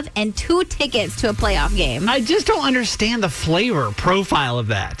glove and 2 tickets to a playoff game. I just don't understand the flavor profile of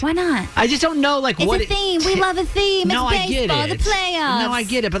that. Why not? I just don't know it's a theme. We love a theme. No, it's I get baseball, it. the playoffs. No, I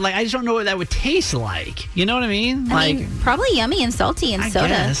get it, but I just don't know what that would taste like. You know what I mean? I mean, probably yummy and salty and soda.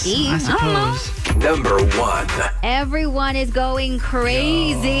 Guess, I suppose. Number 1. Everyone is going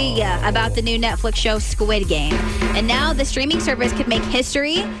crazy about the new Netflix show Squid Game. And now the streaming service could make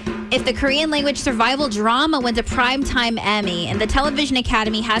history if the Korean language survival drama wins a Primetime Emmy. And the Television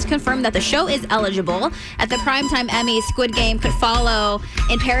Academy has confirmed that the show is eligible. At the Primetime Emmys, Squid Game could follow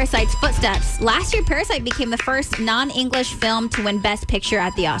in Parasite's footsteps. Last year, Parasite became the first non-English film to win Best Picture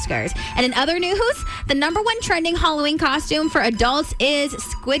at the Oscars. And in other news, the number 1 trending Halloween costume for adults is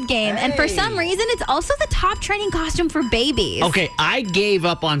Squid Game. Hey. And for some reason, it's also the top trending costume for babies. Okay, I gave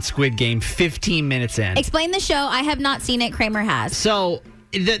up on Squid Game 15 minutes in. Explain the show. I have not seen it. Kramer has. So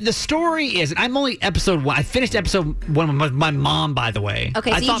the story is, I'm only episode 1. I finished episode 1 with my mom, by the way.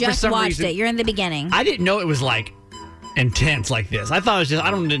 Okay, so you just watched it. You're in the beginning. I didn't know it was intense like this. I thought it was just,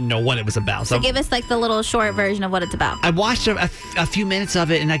 didn't know what it was about. So give us the little short version of what it's about. I watched a few minutes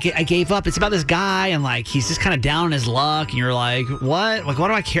of it and I gave up. It's about this guy and he's just kind of down on his luck and you're like, what? What do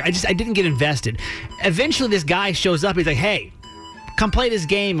I care? I didn't get invested. Eventually this guy shows up. He's like, hey, come play this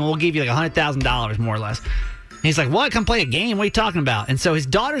game and we'll give you $100,000 more or less. And he's like, what? Come play a game? What are you talking about? And so his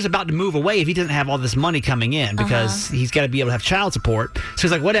daughter's about to move away if he doesn't have all this money coming in because he's got to be able to have child support. So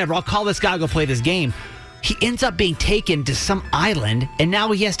he's like, whatever, I'll call this guy, go play this game. He ends up being taken to some island, and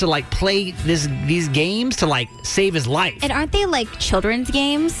now he has to play these games to save his life. And aren't they children's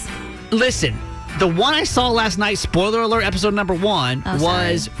games? Listen, the one I saw last night, spoiler alert, episode number 1,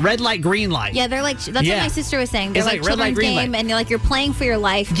 was red light, green light. Yeah, they're that's what my sister was saying. They're it's red light, green game, light. And you're playing for your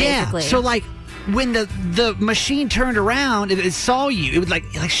life, basically. Yeah, so when the machine turned around, it saw you. It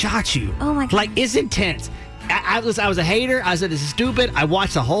would shot you. Oh my God. It's intense. I was a hater. I said this is stupid. I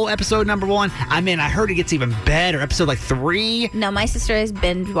watched the whole episode number 1. I heard it gets even better. Episode 3. No, my sister has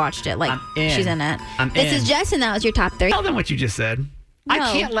binge watched it. She's in it. This is Jess, and that was your top 3. Tell them what you just said. No. I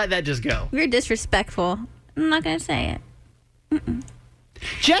can't let that just go. You're disrespectful. I'm not gonna say it. Mm-mm.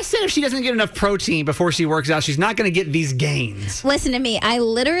 Jess said if she doesn't get enough protein before she works out, she's not going to get these gains. Listen to me. I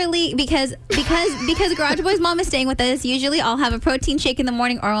literally, because Garage Boy's mom is staying with us, usually I'll have a protein shake in the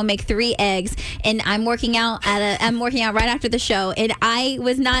morning or I'll make 3 eggs. And I'm working out right after the show. And I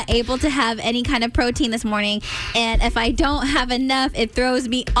was not able to have any kind of protein this morning. And if I don't have enough, it throws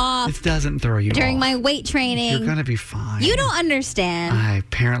me off. It doesn't throw you during off. my weight training. You're going to be fine. You don't understand.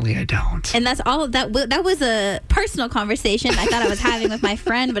 Apparently I don't. And that's all. That was a personal conversation I thought I was having with my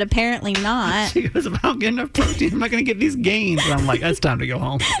friend, but apparently not. She goes, if I don't get enough protein, I'm not going to get these gains. And I'm like, that's time to go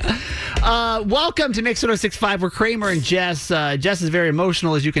home. Welcome to Mix 106.5. We're Kramer and Jess. Jess is very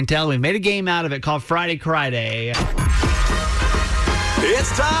emotional, as you can tell. We made a game out of it called Friday Cry Day.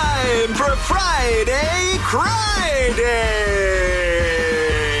 It's time for Friday Cry Day.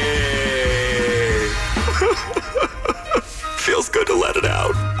 Feels good to let it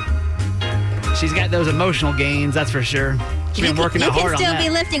out. She's got those emotional gains, that's for sure. She's been working out hard on You can that. still be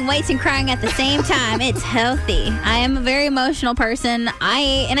lifting weights and crying at the same time. It's healthy. I am a very emotional person.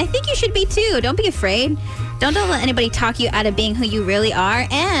 And I think you should be too. Don't be afraid. Don't let anybody talk you out of being who you really are.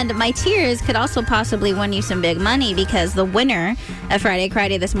 And my tears could also possibly win you some big money because the winner of Friday Cry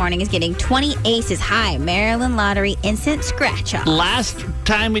Day this morning is getting 20 Aces High Maryland Lottery Instant Scratch Off. Last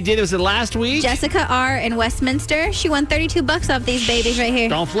time we did it was it last week? Jessica R. in Westminster. She won $32 off these babies right here.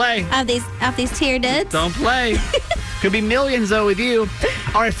 Don't play. Off these tear duds. Don't play. Could be millions, though, with you.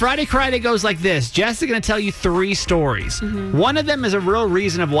 All right, Friday Cry Day goes like this. Jess is going to tell you 3 stories. One of them is a real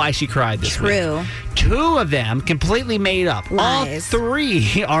reason of why she cried this week. True. 2 of them completely made up. Lies. All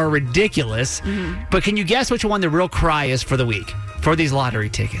 3 are ridiculous. But can you guess which one the real cry is for the week? For these lottery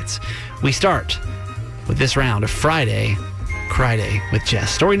tickets. We start with this round of Friday Cry Day with Jess.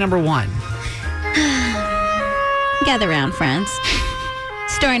 Story number 1. Gather round, friends.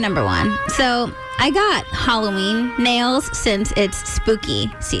 Story number 1. So I got Halloween nails since it's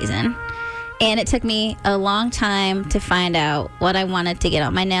spooky season. And it took me a long time to find out what I wanted to get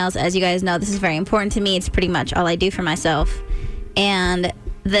on my nails. As you guys know, this is very important to me. It's pretty much all I do for myself. And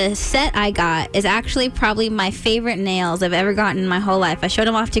the set I got is actually probably my favorite nails I've ever gotten in my whole life. I showed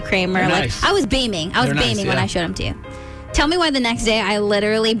them off to Kramer. Nice. I was beaming. I was beaming when I showed them to you. Tell me why the next day I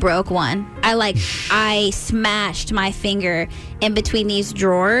literally broke one. I smashed my finger in between these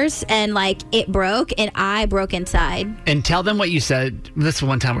drawers and it broke and I broke inside. And tell them what you said. This is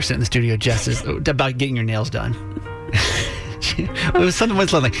one time we're sitting in the studio, Jess, is about getting your nails done. It was something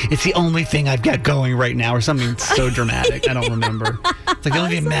like, it's the only thing I've got going right now, or something so dramatic. I don't remember. It's like the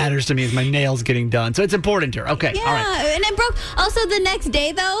only thing that matters to me is my nails getting done. So it's important to her. Okay, Yeah, all right. and it broke. Also, the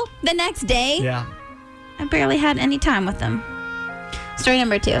next day, Yeah. I barely had any time with them. Story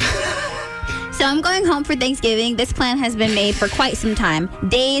number 2. So I'm going home for Thanksgiving. This plan has been made for quite some time.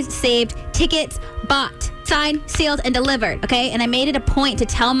 Days saved, tickets bought, signed, sealed, and delivered, okay? And I made it a point to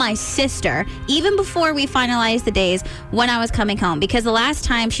tell my sister, even before we finalized the days, when I was coming home. Because the last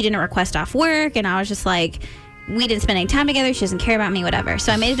time she didn't request off work, and I was just like, we didn't spend any time together. She doesn't care about me, whatever.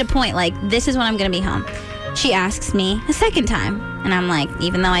 So I made it a point, this is when I'm going to be home. She asks me a second time. And I'm like,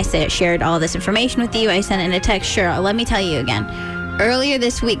 even though I shared all this information with you, I sent it in a text, sure, let me tell you again. Earlier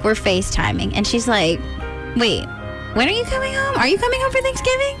this week, we're FaceTiming. And she's like, wait, when are you coming home? Are you coming home for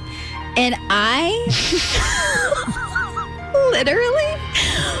Thanksgiving? And I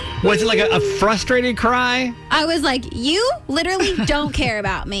literally... Was it like a frustrated cry? I was like, you literally don't care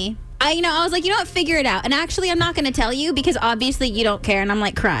about me. I was like, you know what, figure it out. And actually, I'm not going to tell you because obviously you don't care. And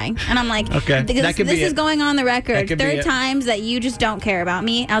I'm crying. And I'm like, okay, this is going on the record. 3rd times that you just don't care about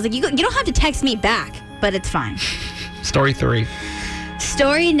me. I was like, you don't have to text me back, but it's fine. Story 3.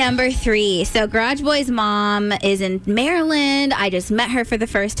 Story number 3. So Garage Boy's mom is in Maryland. I just met her for the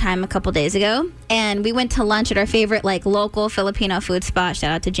first time a couple days ago. And we went to lunch at our favorite local Filipino food spot.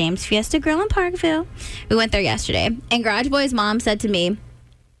 Shout out to James Fiesta Grill in Parkville. We went there yesterday. And Garage Boy's mom said to me,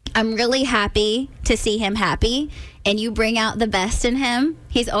 I'm really happy to see him happy, and you bring out the best in him.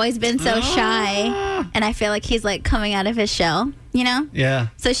 He's always been so shy, and I feel like he's coming out of his shell, Yeah.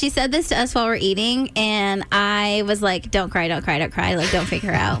 So she said this to us while we're eating, and I was like, don't cry, don't cry, don't cry. Don't freak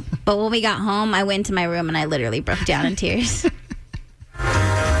her out. But when we got home, I went to my room, and I literally broke down in tears.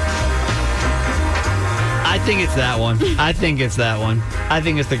 I think it's that one. I think it's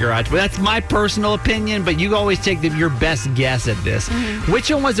the Garage Boy. That's my personal opinion, but you always take your best guess at this.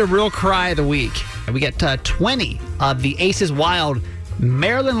 Which one was the real cry of the week? We got 20 of the Aces Wild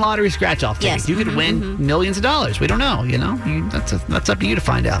Maryland Lottery scratch-off tickets. Yes. You could win millions of dollars. We don't know, that's up to you to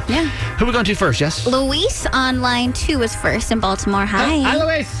find out. Yeah. Who are we going to first, Jess? Luis on line 2 was first in Baltimore. Hi. Hi,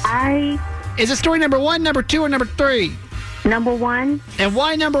 Luis. Hi. Is it story number 1, number 2, or number 3? Number 1. And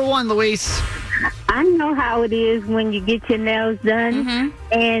why number 1, Luis? I know how it is when you get your nails done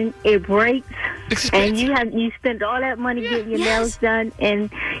and it breaks, and you spend all that money getting your nails done, and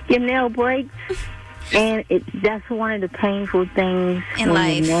your nail breaks. And that's one of the painful things in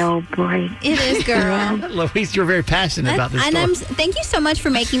life. Your nail breaks. It is, girl. Luis, you're very passionate about this story. Thank you so much for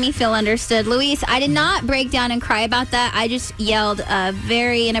making me feel understood. Luis, I did not break down and cry about that. I just yelled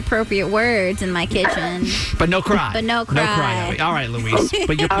very inappropriate words in my kitchen. But no cry. No cry. All right, Luis.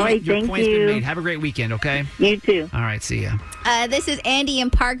 But your point's been made. Have a great weekend, okay? You too. All right, see ya. This is Andy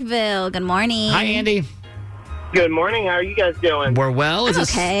in Parkville. Good morning. Hi, Andy. Good morning. How are you guys doing? We're well. I'm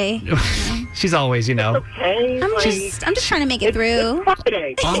okay. She's always, okay. I'm just trying to make it through.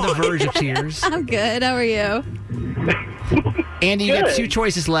 Friday. On the verge of tears. I'm good. How are you? Andy, you got 2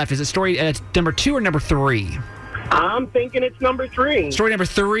 choices left. Is it story number 2 or number 3? I'm thinking it's number 3. Story number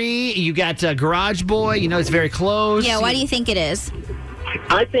 3, you got Garage Boy. It's very close. Yeah, why do you think it is?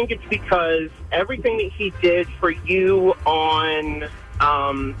 I think it's because everything that he did for you on,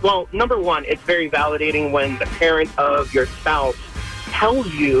 well, number one, it's very validating when the parent of your spouse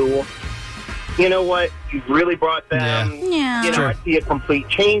tells you, you know what, you really brought them. Yeah. You know, I see a complete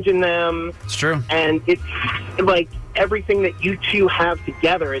change in them. It's true. And it's like everything that you two have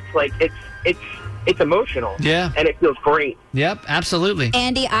together, it's like, it's emotional. Yeah. And it feels great. Yep, absolutely.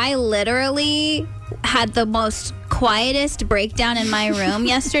 Andy, I literally had the most quietest breakdown in my room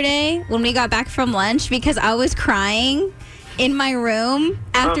yesterday when we got back from lunch because I was crying in my room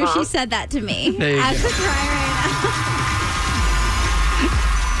after she said that to me. There you I go. could cry right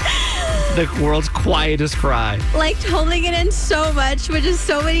The world's quietest cry. now. Like holding it in so much, with just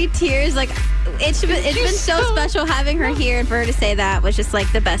so many tears. Like it's been so special having her here, and for her to say that was just like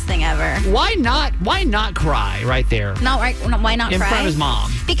the best thing ever. Why not cry right there? Why not in cry? In front of his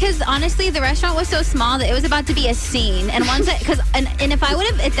mom. Because honestly, the restaurant was so small that it was about to be a scene. And once, and if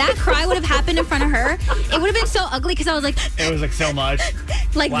that cry would have happened in front of her, it would have been so ugly. Because I was like, it was like so much,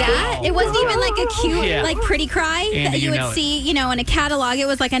 like wow. that. It wasn't even like a cute, Yeah. like pretty cry Andy, that you would see, in a catalog. It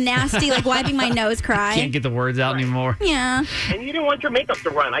was like a nasty, like wiping my nose cry. Can't get the words out anymore. Yeah. And you didn't want your makeup to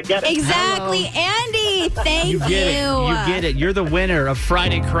run. I get it. Exactly, Andy. Thank you. You get it. You get it. You're the winner of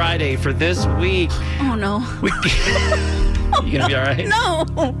Friday Cry Day for this week. Oh no. You gonna be all right?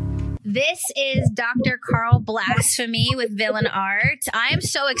 No. This is Dr. Carl Blasphemy with Villain Art. I am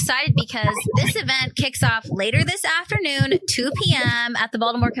so excited because this event kicks off later this afternoon, 2 p.m. at the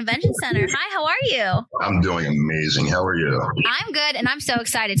Baltimore Convention Center. Hi, how are you? I'm doing amazing. How are you? I'm good, and I'm so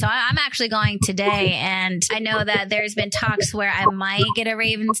excited. So I'm actually going today, and I know that there's been talks where I might get a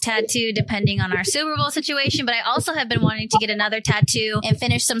Ravens tattoo depending on our Super Bowl situation, but I also have been wanting to get another tattoo and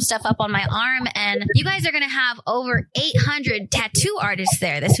finish some stuff up on my arm, and you guys are going to have over 800 tattoo artists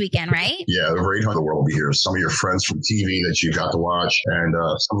there this weekend, right? Yeah, over 800 the world will be here. Some of your friends from TV that you got to watch, and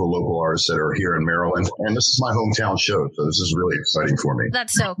some of the local artists that are here in Maryland. And this is my hometown show, so this is really exciting for me.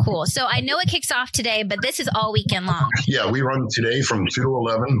 That's so cool. So I know it kicks off today, but this is all weekend long. Yeah, we run today from 2 to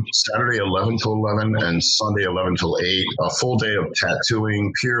 11, Saturday 11 to 11, and Sunday 11 till 8. A full day of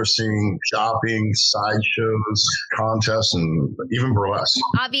tattooing, piercing, shopping, sideshows, contests, and even burlesque.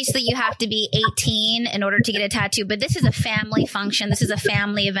 Obviously, you have to be 18 in order to get a tattoo, but this is a family function. This is a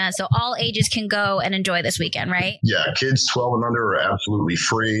family event, so all ages can go and enjoy this weekend, right? Yeah, kids 12 and under are absolutely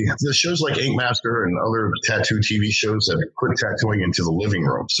free. The shows like Ink Master and other tattoo TV shows have put tattooing into the living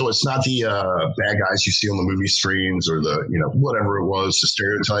room. So it's not the bad guys you see on the movie screens or the, whatever it was, the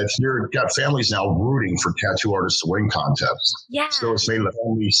stereotypes. You've got families now rooting for tattoo artists to win contests. Yeah. So it's made a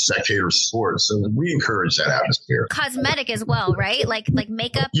family spectator sport. So we encourage that atmosphere. Cosmetic as well, right? Like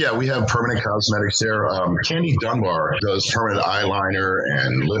makeup? Yeah, we have permanent cosmetics there. Candy Dunbar does permanent eyeliner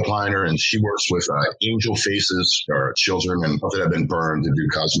and lip liner, and she works with Angel Faces, or children and that have been burned, to do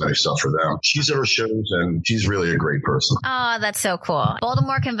cosmetic stuff for them. She's at her shows, and she's really a great person. Oh, that's so cool.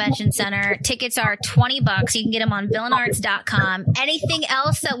 Baltimore Convention Center. Tickets are $20. You can get them on villainarts.com. Anything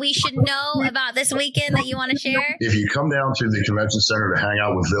else that we should know about this weekend that you want to share? If you come down to the convention center to hang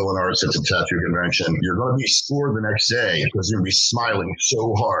out with Villain Arts at the tattoo convention, you're going to be sore the next day because you're going to be smiling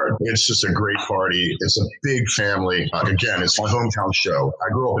so hard. It's just a great party. It's a big family. Again, it's my hometown show. I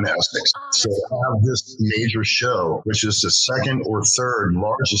grew up in Essex. So to have this major show, which is the second or third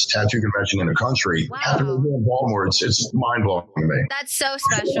largest tattoo convention in the country, happening in Baltimore, it's mind-blowing to me. That's so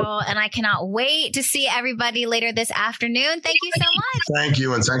special, and I cannot wait to see everybody later this afternoon. Thank you so much. Thank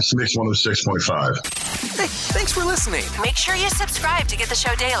you, and thanks to Mix 106.5. Hey, thanks for listening. Make sure you subscribe to get the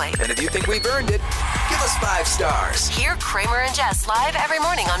show daily. And if you think we've earned it, give us 5 stars. Hear Kramer and Jess live every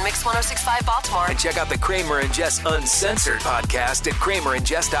morning on Mix 106.5 Baltimore. And check out the Kramer and Jess Uncensored podcast at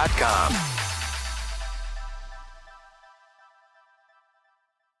kramerandjess.com.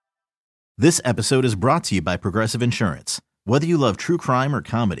 This episode is brought to you by Progressive Insurance. Whether you love true crime or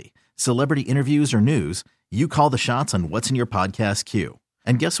comedy, celebrity interviews or news, you call the shots on what's in your podcast queue.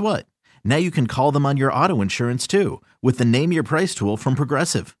 And guess what? Now you can call them on your auto insurance too with the Name Your Price tool from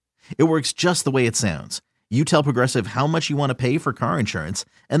Progressive. It works just the way it sounds. You tell Progressive how much you want to pay for car insurance,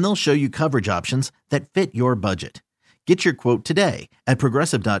 and they'll show you coverage options that fit your budget. Get your quote today at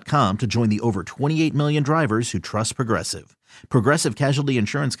Progressive.com to join the over 28 million drivers who trust Progressive. Progressive Casualty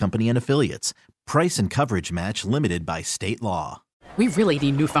Insurance Company and Affiliates. Price and coverage match limited by state law. We really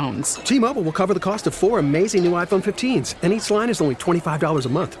need new phones. T-Mobile will cover the cost of 4 amazing new iPhone 15s, and each line is only $25 a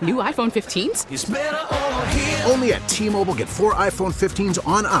month. New iPhone 15s? It's better over here. Only at T-Mobile, get 4 iPhone 15s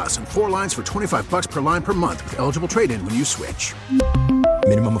on us and 4 lines for $25 per line per month with eligible trade-in when you switch.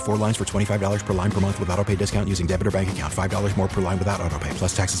 Minimum of 4 lines for $25 per line per month with autopay discount using debit or bank account. $5 more per line without autopay,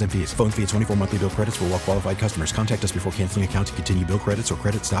 plus taxes and fees. Phone fee at 24 monthly bill credits for well-qualified customers. Contact us before canceling account to continue bill credits or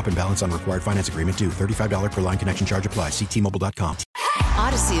credit stop and balance on required finance agreement due. $35 per line connection charge applies. See T-Mobile.com.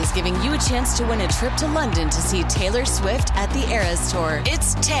 Odyssey is giving you a chance to win a trip to London to see Taylor Swift at the Eras Tour.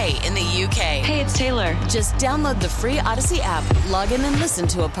 It's Tay in the UK. Hey, it's Taylor. Just download the free Odyssey app, log in and listen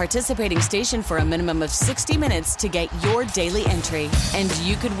to a participating station for a minimum of 60 minutes to get your daily entry. And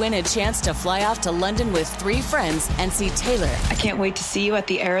you could win a chance to fly off to London with 3 friends and see Taylor. I can't wait to see you at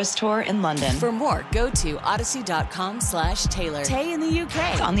the Eras Tour in London. For more, go to odyssey.com/Taylor. Tay in the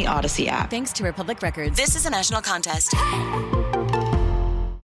UK. It's on the Odyssey app. Thanks to Republic Records. This is a national contest.